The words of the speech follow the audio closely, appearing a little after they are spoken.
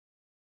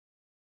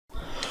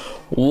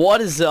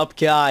What is up,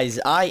 guys?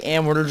 I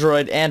am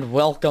Droid, and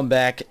welcome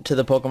back to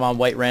the Pokemon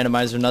White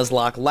Randomizer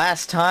Nuzlocke.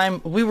 Last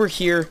time we were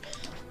here,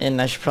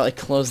 and I should probably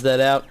close that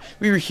out.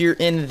 We were here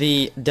in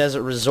the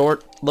Desert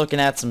Resort,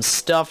 looking at some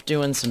stuff,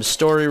 doing some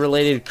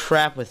story-related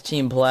crap with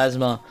Team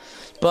Plasma.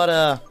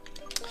 But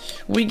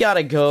we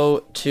gotta go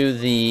to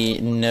the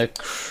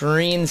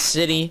Nakreen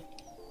City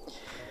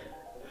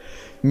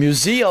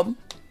Museum,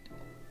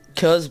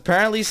 cause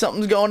apparently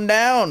something's going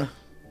down.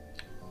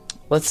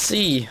 Let's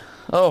see.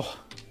 Oh.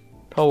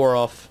 Power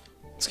off.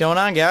 What's going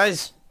on,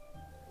 guys?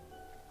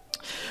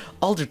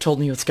 Alder told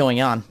me what's going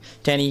on.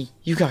 Danny,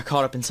 you got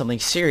caught up in something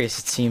serious,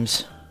 it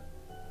seems.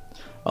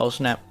 Oh,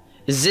 snap.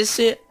 Is this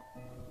it?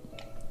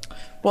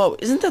 Whoa,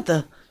 isn't that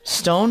the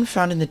stone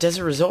found in the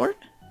desert resort?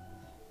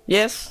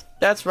 Yes,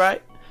 that's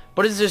right.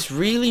 But is this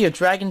really a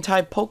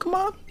dragon-type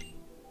Pokemon?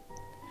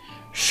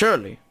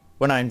 Surely.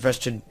 When I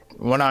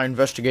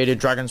investigated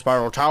Dragon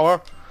Spiral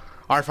Tower,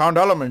 I found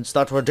elements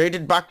that were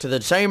dated back to the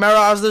same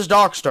era as this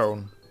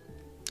Darkstone.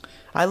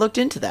 I looked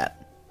into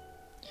that.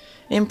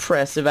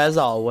 Impressive as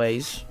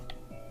always.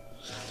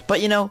 But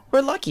you know,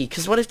 we're lucky,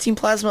 because what if Team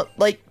Plasma,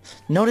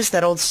 noticed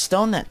that old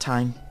stone that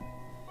time?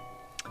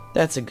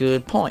 That's a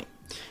good point.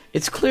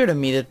 It's clear to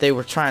me that they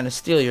were trying to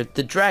steal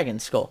the Dragon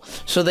Skull,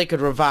 so they could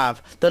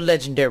revive the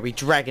legendary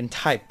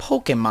Dragon-type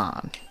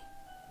Pokemon.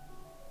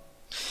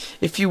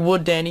 If you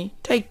would, Danny,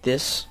 take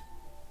this.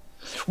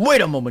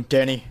 Wait a moment,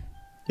 Danny.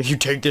 If you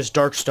take this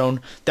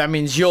Darkstone, that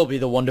means you'll be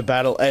the one to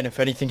battle, and if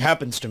anything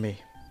happens to me.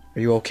 Are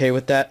you okay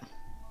with that?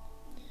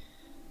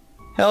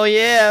 Hell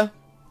yeah!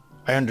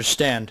 I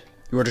understand.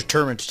 You are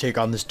determined to take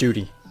on this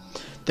duty.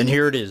 Then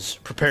here it is.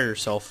 Prepare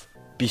yourself.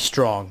 Be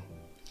strong.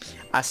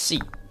 I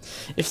see.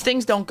 If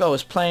things don't go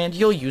as planned,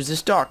 you'll use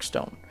this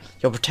Darkstone.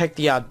 You'll protect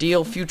the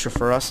ideal future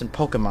for us in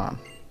Pokemon.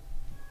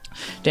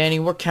 Danny,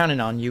 we're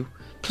counting on you.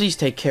 Please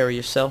take care of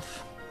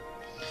yourself.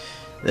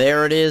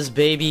 There it is,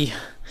 baby.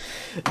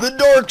 The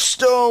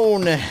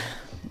Darkstone!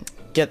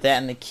 Get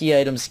that in the key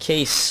items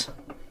case.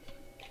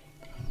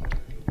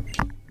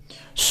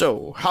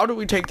 So, how do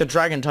we take the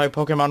Dragon-type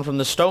Pokemon from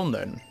the stone,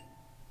 then?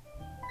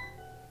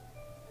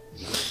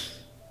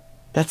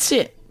 That's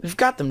it. We've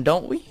got them,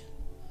 don't we?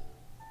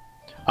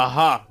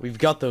 Aha, we've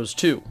got those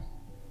too.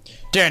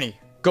 Danny,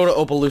 go to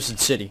Opalucid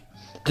City.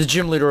 The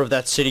gym leader of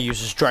that city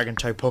uses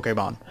Dragon-type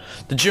Pokemon.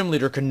 The gym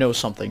leader can know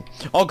something.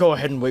 I'll go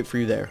ahead and wait for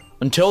you there.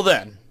 Until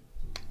then.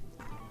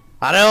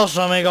 Adios,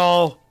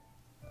 amigo!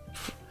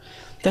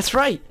 That's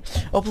right.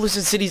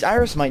 Opalucid City's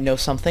Iris might know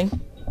something.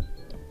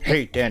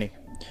 Hey, Danny.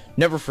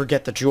 Never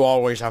forget that you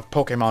always have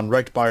Pokemon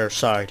right by your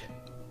side.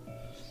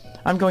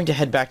 I'm going to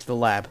head back to the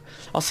lab.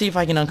 I'll see if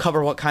I can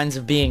uncover what kinds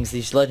of beings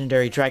these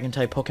legendary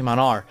Dragon-type Pokemon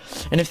are,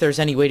 and if there's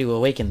any way to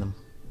awaken them.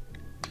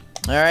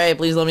 Alright,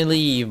 please let me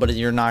leave, but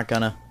you're not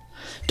gonna.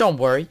 Don't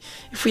worry.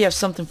 If we have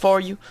something for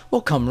you,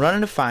 we'll come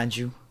running to find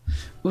you.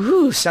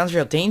 Ooh, sounds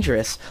real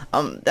dangerous.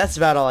 That's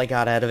about all I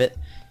got out of it.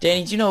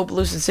 Danny, do you know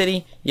Opalucid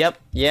City? Yep,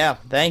 yeah,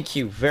 thank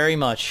you very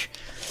much.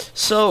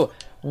 So,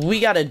 we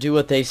gotta do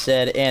what they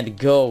said and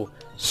go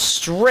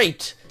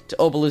straight to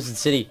Opalucid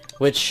City,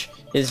 which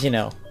is,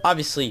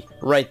 obviously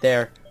right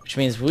there, which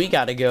means we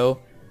gotta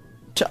go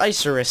to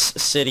Isurus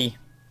City.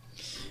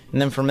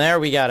 And then from there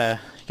we gotta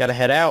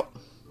head out.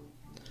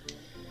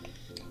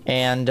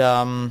 And,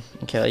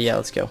 okay, yeah,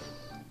 let's go.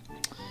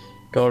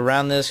 Go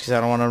around this, because I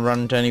don't want to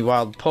run into any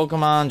wild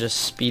Pokemon, just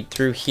speed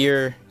through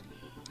here.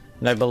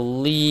 And I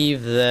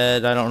believe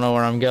that I don't know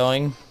where I'm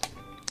going.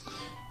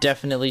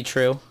 Definitely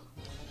true.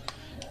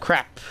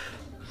 Crap.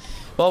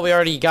 Well, we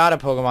already got a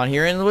Pokemon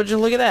here, and would you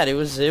look at that? It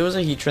was a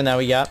Heatran that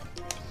we got.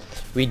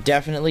 We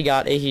definitely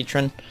got a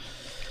Heatran.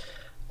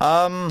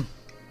 The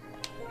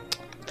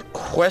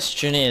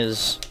question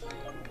is,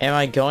 am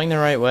I going the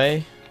right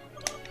way?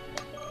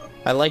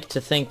 I like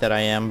to think that I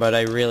am, but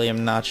I really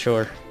am not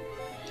sure.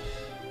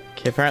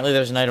 Okay, apparently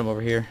there's an item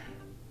over here.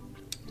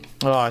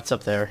 Oh, it's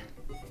up there.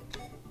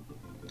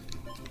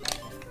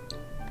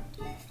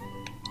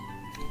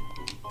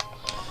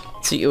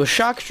 Let's see, it was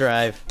Shock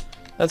Drive.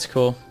 That's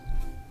cool.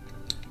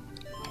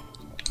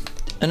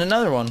 And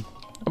another one.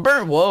 A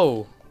burn.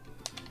 Whoa.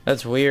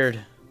 That's weird.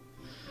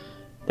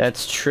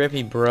 That's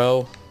trippy,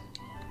 bro.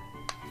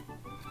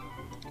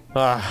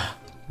 Ah,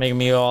 making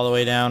me go all the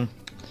way down.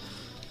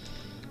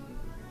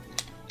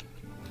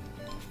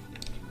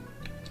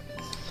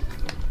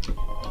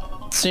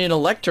 See, an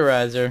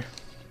Electorizer.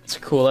 It's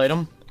a cool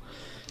item.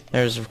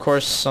 There's, of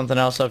course, something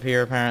else up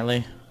here,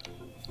 apparently.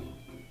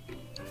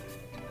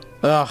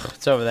 Ugh,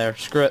 it's over there.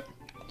 Screw it.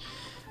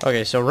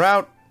 Okay, so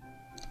route.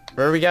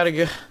 Where we gotta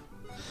go?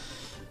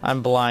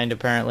 I'm blind,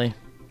 apparently.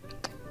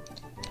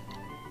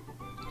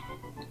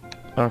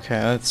 Okay,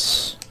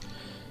 that's...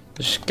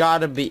 There's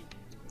gotta be...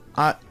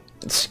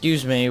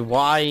 excuse me,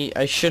 why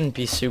I shouldn't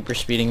be super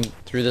speeding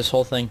through this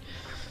whole thing.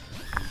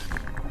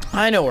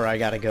 I know where I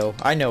gotta go.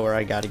 I know where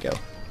I gotta go.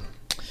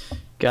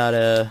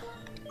 Gotta...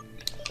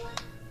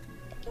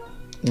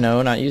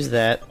 No, not use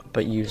that,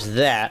 but use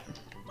that.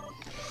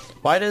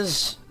 Why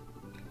does...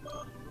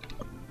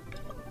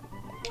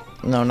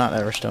 No, not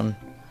Everstone.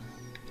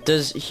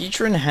 Does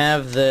Heatran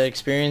have the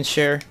experience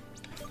share?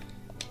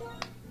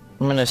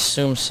 I'm gonna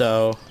assume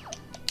so.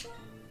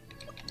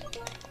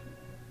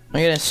 I'm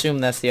gonna assume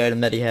that's the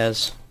item that he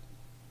has.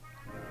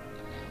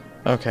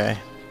 Okay.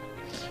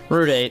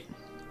 Route 8.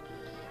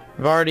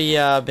 I've already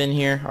been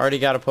here. Already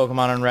got a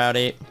Pokemon on Route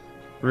 8.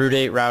 Route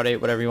 8, Route 8,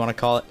 whatever you want to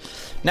call it.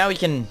 Now we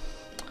can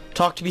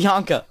talk to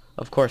Bianca,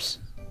 of course.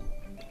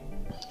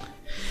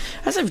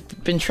 As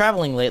I've been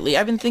traveling lately,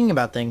 I've been thinking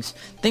about things.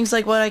 Things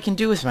like what I can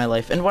do with my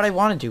life and what I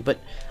want to do, but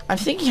I'm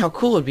thinking how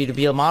cool it would be to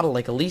be a model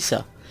like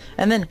Elisa.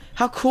 And then,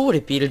 how cool would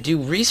it be to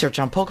do research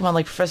on Pokemon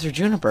like Professor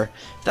Juniper?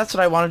 If that's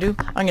what I want to do,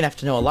 I'm going to have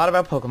to know a lot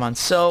about Pokemon,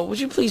 so would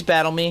you please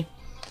battle me?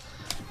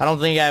 I don't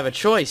think I have a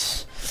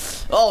choice.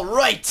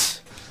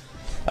 Alright!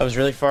 I was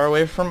really far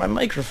away from my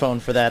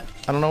microphone for that.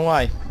 I don't know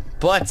why.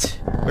 But,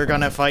 we're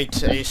going to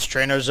fight Ace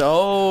Trainer's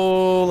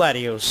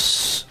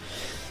Latios.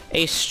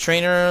 Ace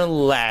Trainer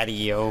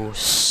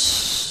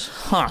Latios.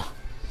 Huh.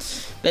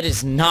 That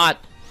is not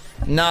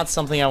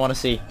something I want to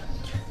see.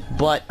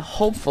 But,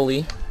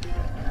 hopefully...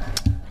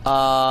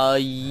 yeah,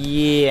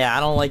 I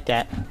don't like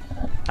that.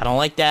 I don't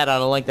like that. I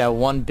don't like that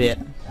one bit.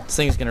 This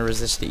thing's gonna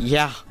resist it.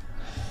 Yeah.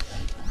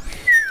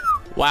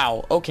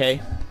 Wow,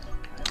 okay.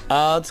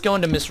 Let's go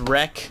into Miss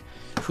Wreck,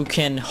 who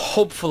can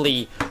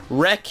hopefully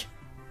wreck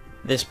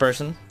this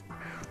person.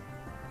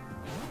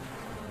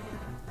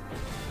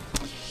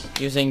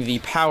 Using the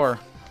power.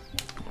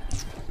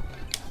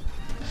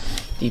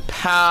 The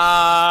power.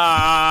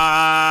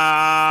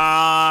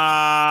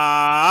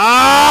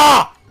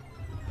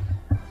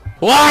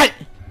 What?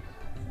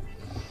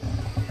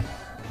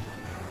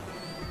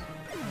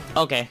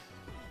 Okay.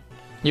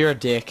 You're a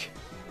dick.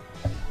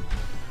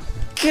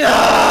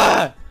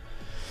 Gah!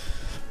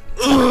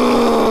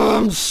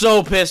 I'm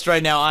so pissed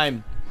right now.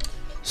 I'm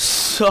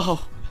so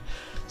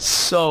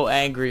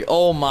angry.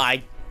 Oh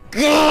my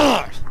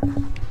god!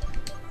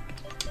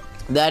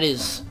 That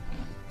is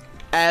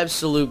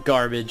absolute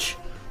garbage.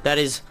 That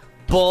is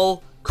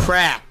bull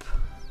crap.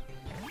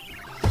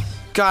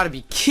 Gotta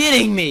be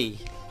kidding me.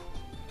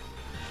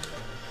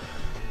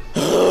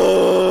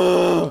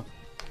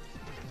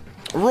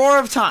 Roar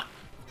of time.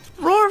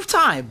 Roar of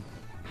time.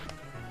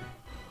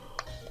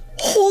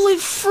 Holy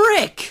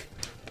frick.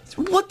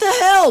 What the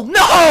hell?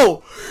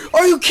 No!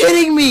 Are you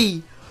kidding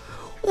me?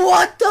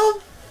 What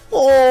the...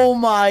 Oh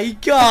my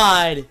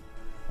god.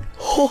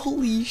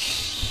 Holy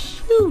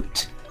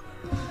shoot.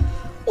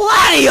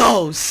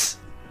 Latios!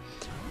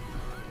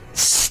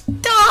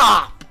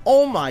 Stop!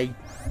 Oh my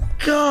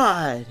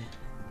god.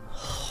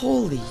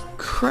 Holy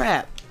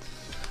crap.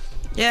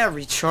 Yeah,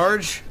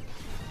 recharge.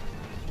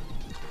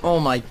 Oh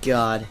my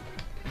god.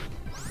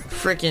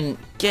 Frickin'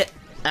 get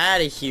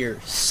out of here.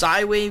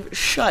 Psywave,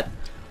 shut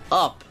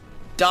up.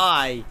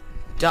 Die.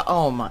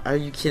 Oh my, are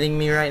you kidding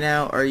me right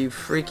now? Are you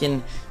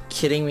freaking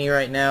kidding me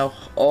right now?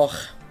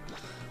 Oh.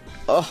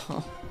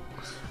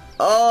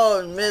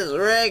 Oh, Miss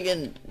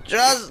Reagan,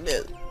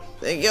 Justice.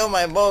 They killed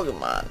my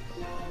Pokemon.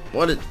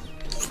 What a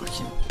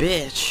freaking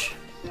bitch.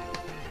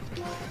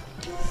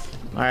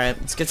 Alright,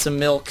 let's get some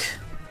milk.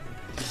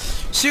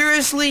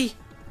 Seriously?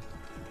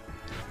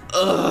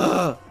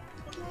 Ugh.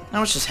 How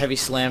much does Heavy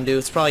Slam do?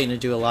 It's probably gonna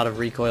do a lot of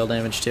recoil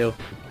damage too.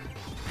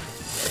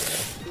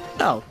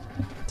 Oh.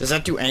 Does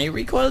that do any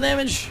recoil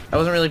damage? I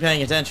wasn't really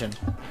paying attention.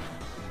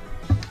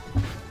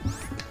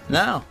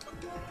 No.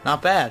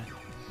 Not bad.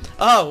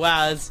 Oh,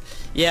 wow. That's...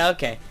 Yeah,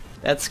 okay.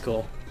 That's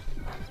cool.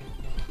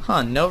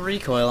 Huh, no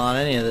recoil on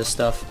any of this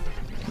stuff.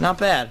 Not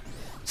bad.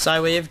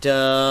 Psywave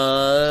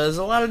does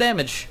a lot of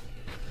damage.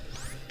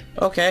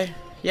 Okay.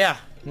 Yeah.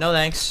 No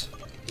thanks.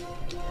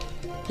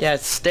 Yeah,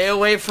 stay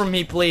away from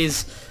me,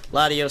 please.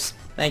 Latios.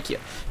 Thank you.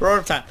 Roar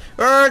of time.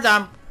 Roar of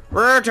time.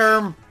 Roar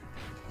term.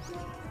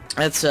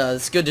 That's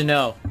it's good to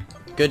know.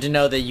 Good to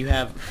know that you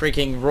have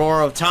freaking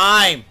roar of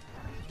time.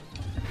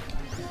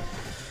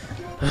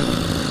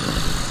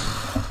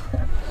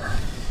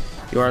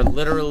 You are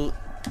literal.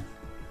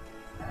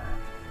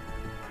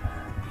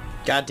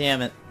 God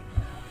damn it.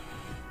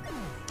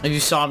 If you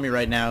saw me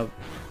right now,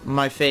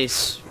 my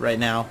face right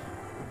now,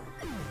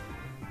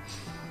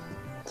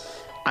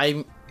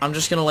 I'm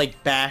just gonna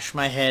like bash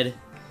my head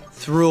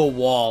through a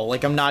wall.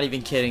 Like, I'm not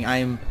even kidding. I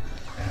am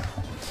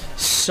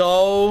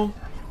so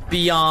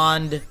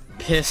beyond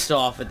pissed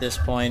off at this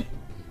point.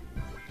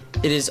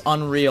 It is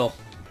unreal.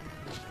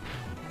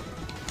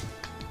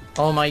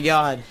 Oh my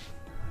god.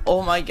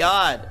 Oh my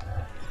god.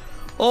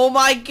 Oh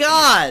my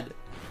god.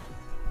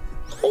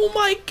 Oh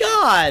my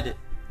god.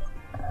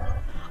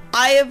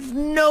 I have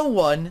no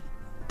one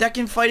that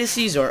can fight a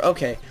Caesar.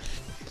 Okay.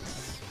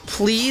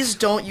 Please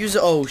don't use...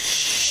 Oh,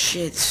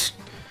 shit.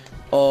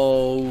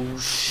 Oh,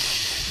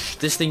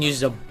 this thing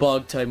uses a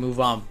bug type move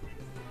on.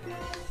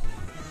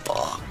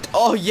 Fuck.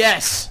 Oh,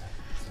 yes.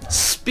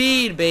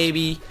 Speed,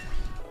 baby.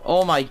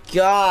 Oh my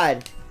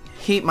god.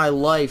 Hate my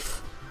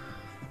life.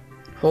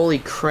 Holy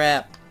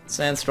crap.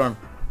 Sandstorm.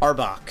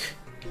 Arbok.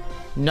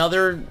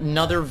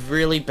 Another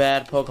really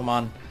bad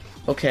Pokemon.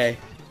 Okay.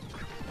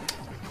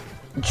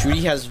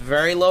 Judy has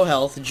very low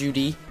health.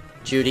 Judy.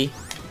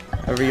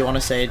 However you want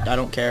to say it. I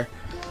don't care.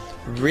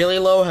 really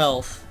low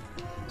health.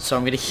 So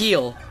I'm gonna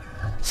heal.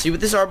 See what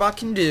this Arbok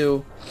can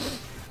do.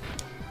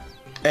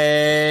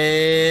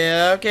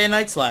 Okay,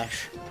 Night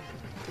Slash.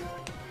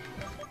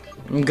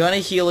 I'm gonna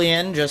heal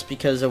in just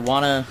because I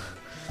wanna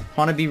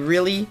be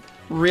really,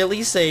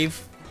 really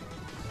safe.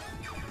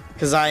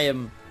 Cause I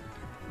am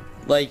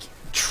like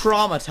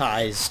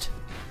traumatized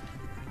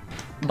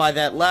by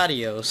that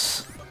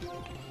Latios.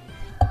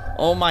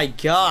 Oh my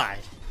god.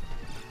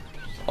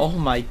 Oh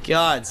my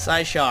god,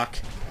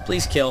 Psyshock.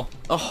 Please kill.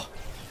 Oh,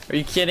 are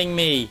you kidding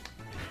me?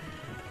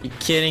 You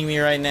kidding me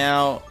right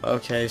now?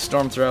 Okay,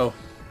 Storm Throw.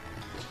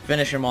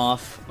 Finish him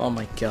off. Oh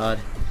my god.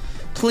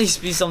 Please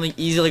be something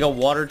easy like a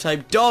water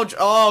type.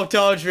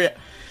 Dodrio.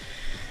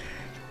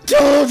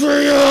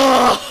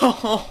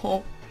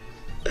 Dodrio!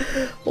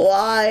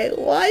 Why?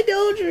 Why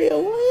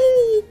Dodrio?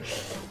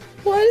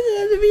 Why does it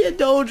have to be a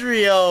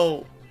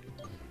Dodrio?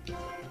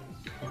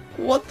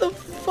 What the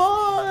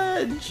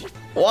fudge?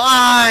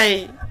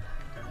 Why?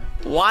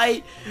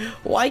 Why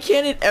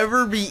can't it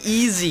ever be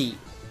easy?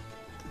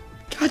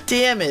 God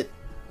damn it.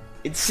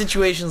 It's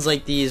situations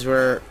like these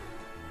where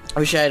I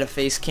wish I had a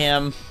face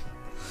cam.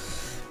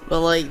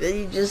 But like, then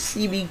you just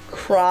see me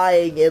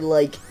crying and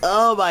like,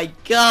 oh my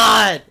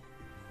god!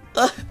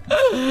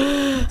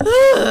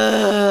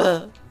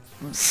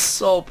 I'm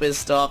so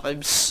pissed off.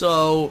 I'm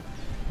so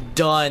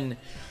done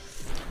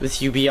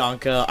with you,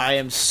 Bianca. I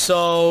am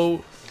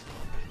so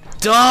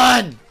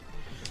done!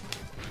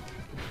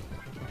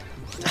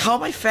 How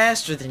am I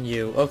faster than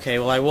you? Okay,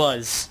 well I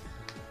was.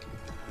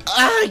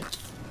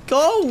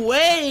 Go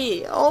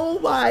away! Oh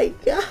my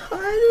god,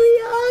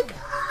 Bianca!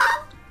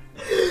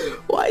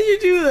 Why'd you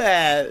do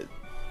that?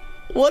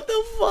 What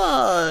the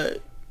fuck?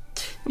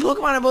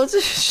 Pokemon are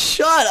both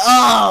shut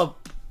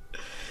up!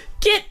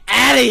 Get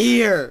out of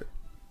here!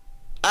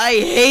 I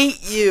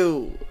hate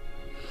you!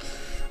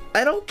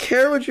 I don't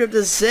care what you have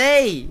to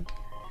say!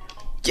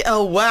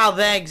 Oh wow,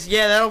 thanks.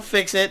 Yeah, that'll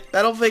fix it.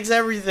 That'll fix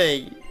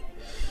everything.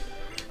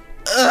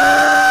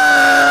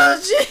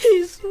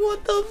 Jeez,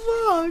 what the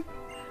fuck?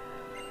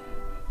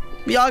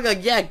 Bianca,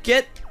 yeah,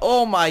 get...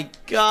 Oh my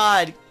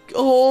god.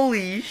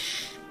 Holy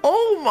sh...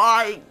 Oh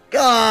my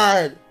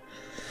god.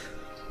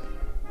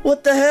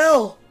 What the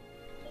hell?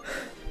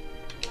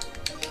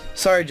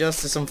 Sorry,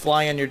 Justice, I'm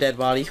flying on your dead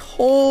body.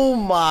 Oh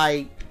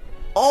my...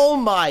 Oh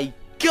my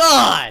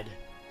god.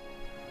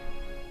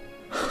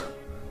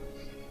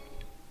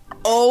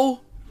 Oh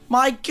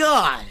my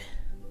god.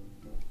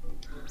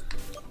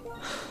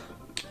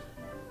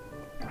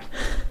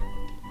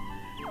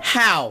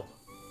 How?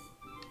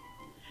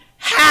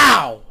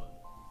 How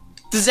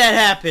does that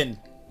happen?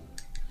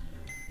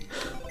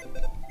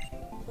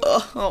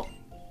 Oh,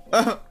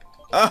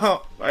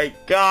 oh my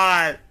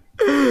god.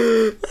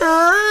 So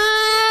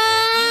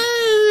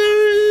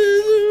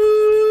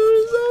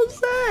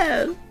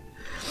sad.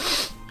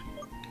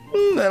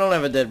 I don't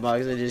have a dead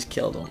box, I just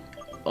killed him.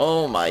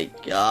 Oh my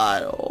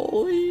god,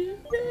 holy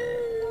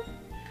shit.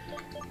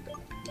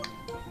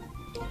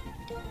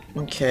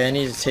 Okay, I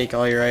need to take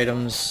all your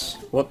items.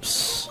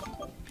 Whoops.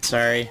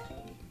 Sorry.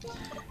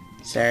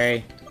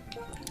 Sorry.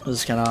 This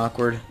is kinda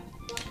awkward.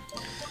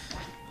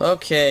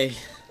 Okay.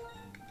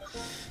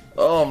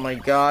 Oh my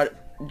god.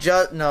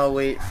 No,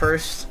 wait,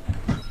 first.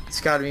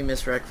 It's gotta be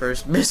Miss Wreck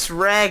first. Miss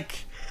Wreck!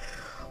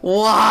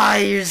 Why?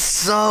 You're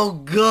so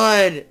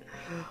good!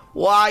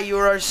 Why? You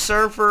are a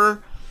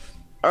surfer?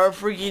 Our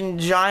freaking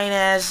giant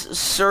ass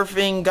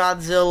surfing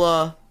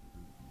Godzilla,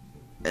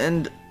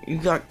 and you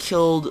got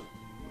killed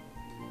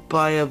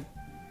by a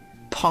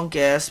punk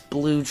ass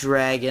blue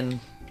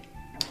dragon.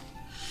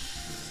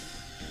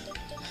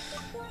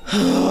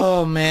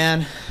 Oh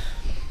man,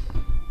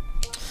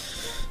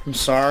 I'm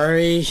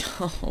sorry.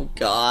 Oh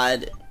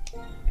god.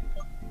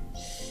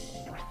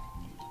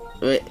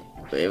 Wait,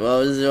 what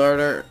was the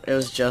order? It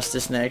was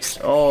Justice next.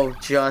 Oh,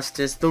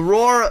 Justice, the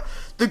roar,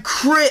 the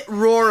crit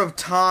roar of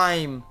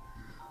time.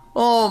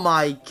 Oh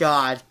my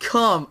god,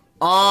 come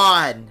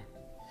on!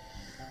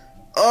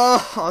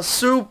 Oh,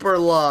 super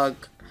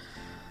luck!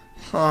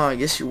 Oh, I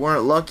guess you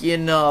weren't lucky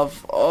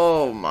enough.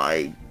 Oh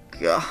my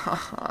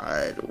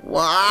god,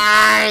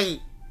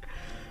 why?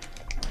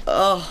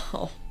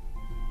 Oh.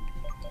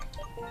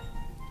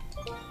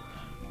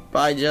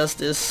 Bye,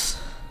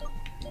 Justice.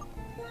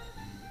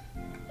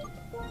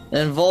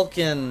 And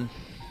Vulcan,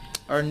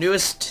 our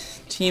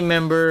newest team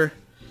member,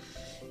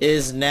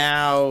 is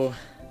now...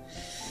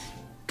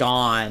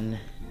 gone.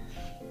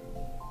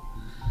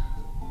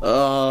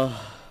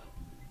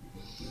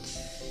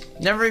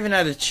 Never even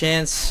had a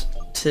chance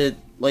to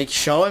like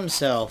show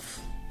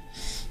himself.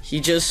 He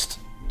just,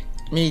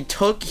 I mean,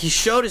 he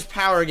showed his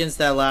power against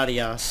that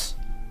Latios.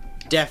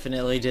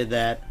 Definitely did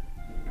that.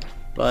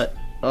 But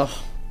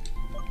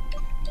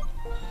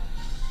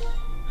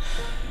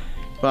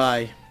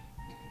bye.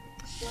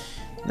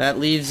 That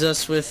leaves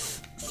us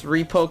with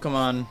 3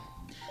 Pokemon: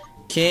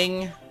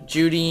 King,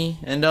 Judy,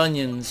 and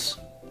Onions.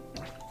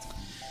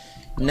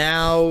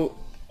 Now,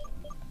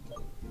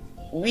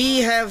 we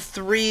have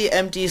 3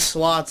 empty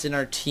slots in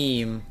our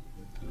team.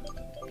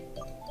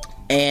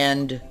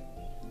 And,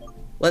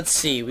 let's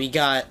see, we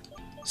got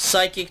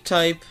Psychic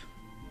type.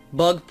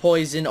 Bug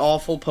poison,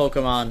 awful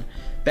Pokemon.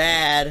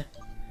 Bad.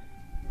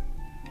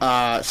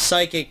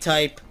 Psychic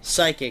type.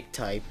 Psychic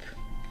type.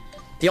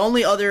 The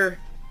only other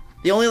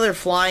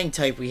flying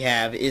type we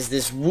have is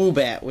this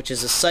Woobat, which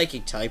is a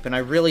psychic type, and I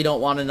really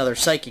don't want another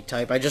psychic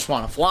type. I just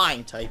want a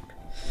flying type.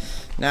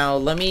 Now,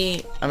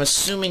 I'm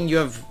assuming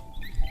you're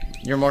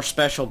more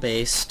special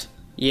based.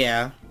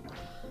 Yeah.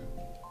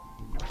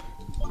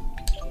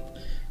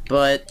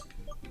 But,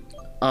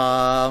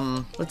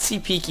 let's see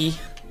Picky.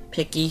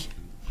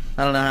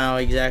 I don't know how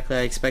exactly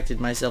I expected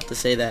myself to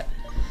say that.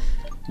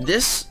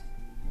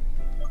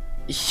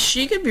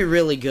 She could be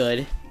really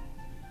good.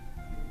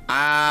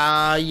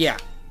 Yeah.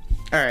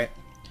 Alright.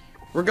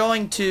 We're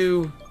going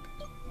to...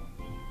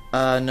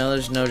 no,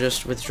 there's no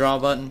just withdraw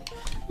button.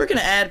 We're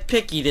gonna add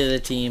Picky to the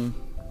team.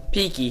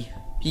 Picky.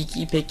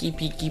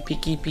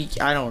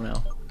 I don't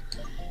know.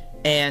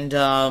 And,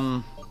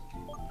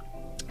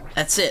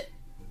 that's it.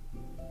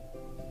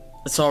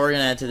 That's all we're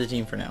gonna add to the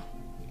team for now.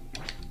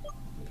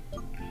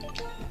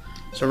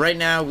 So right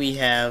now we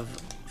have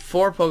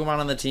 4 Pokemon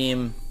on the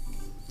team.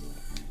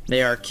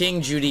 They are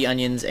King, Judy,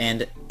 Onions,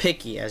 and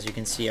Picky. As you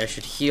can see, I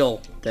should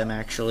heal them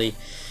actually.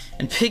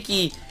 And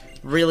Picky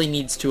really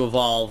needs to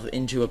evolve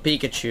into a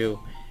Pikachu.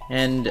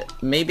 And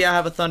maybe I'll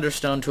have a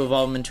Thunderstone to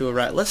evolve him into a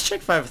rat. Let's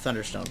check if I have a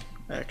Thunderstone,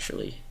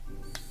 actually.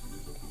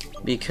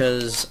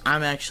 Because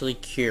I'm actually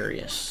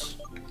curious.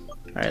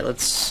 Alright,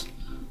 let's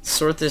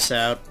sort this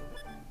out.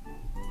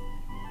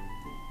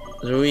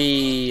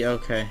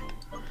 Okay.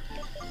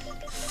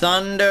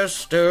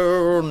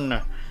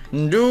 Thunderstone.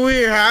 Do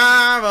we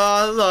have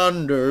a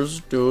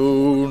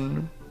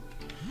Thunderstone?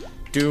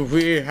 Do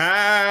we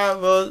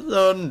have a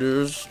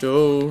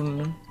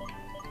Thunderstone?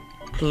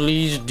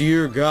 Please,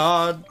 dear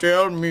God,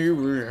 tell me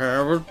we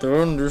have a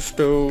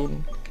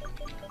Thunderstone.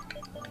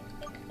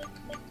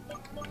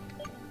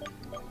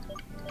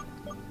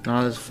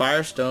 No, there's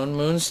Firestone,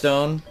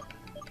 Moonstone.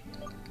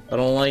 I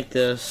don't like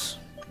this.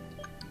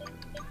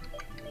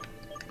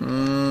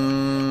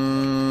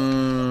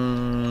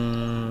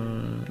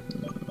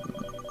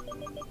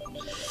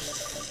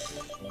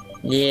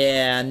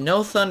 Yeah,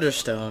 no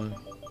Thunderstone.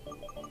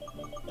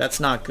 That's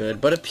not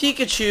good. But a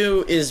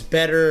Pikachu is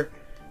better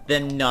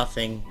than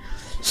nothing.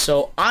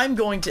 So I'm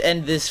going to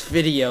end this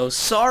video.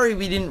 Sorry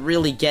we didn't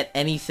really get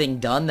anything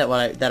done that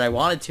I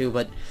wanted to,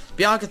 but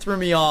Bianca threw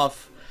me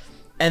off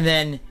and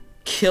then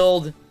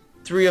killed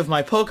 3 of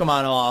my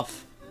Pokemon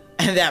off,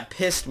 and that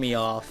pissed me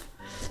off.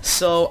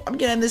 So I'm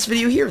gonna end this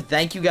video here.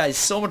 Thank you guys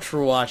so much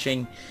for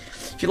watching.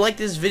 If you like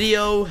this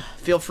video,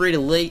 feel free to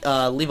leave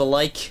a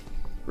like.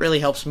 Really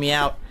helps me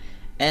out.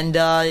 And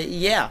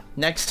yeah,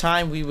 next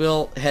time we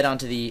will head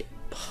onto the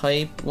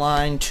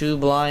pipeline,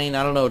 tube line,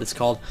 I don't know what it's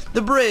called,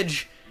 the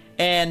bridge,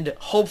 and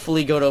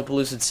hopefully go to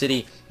Opelucid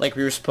City like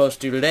we were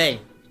supposed to today.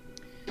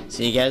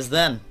 See you guys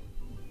then.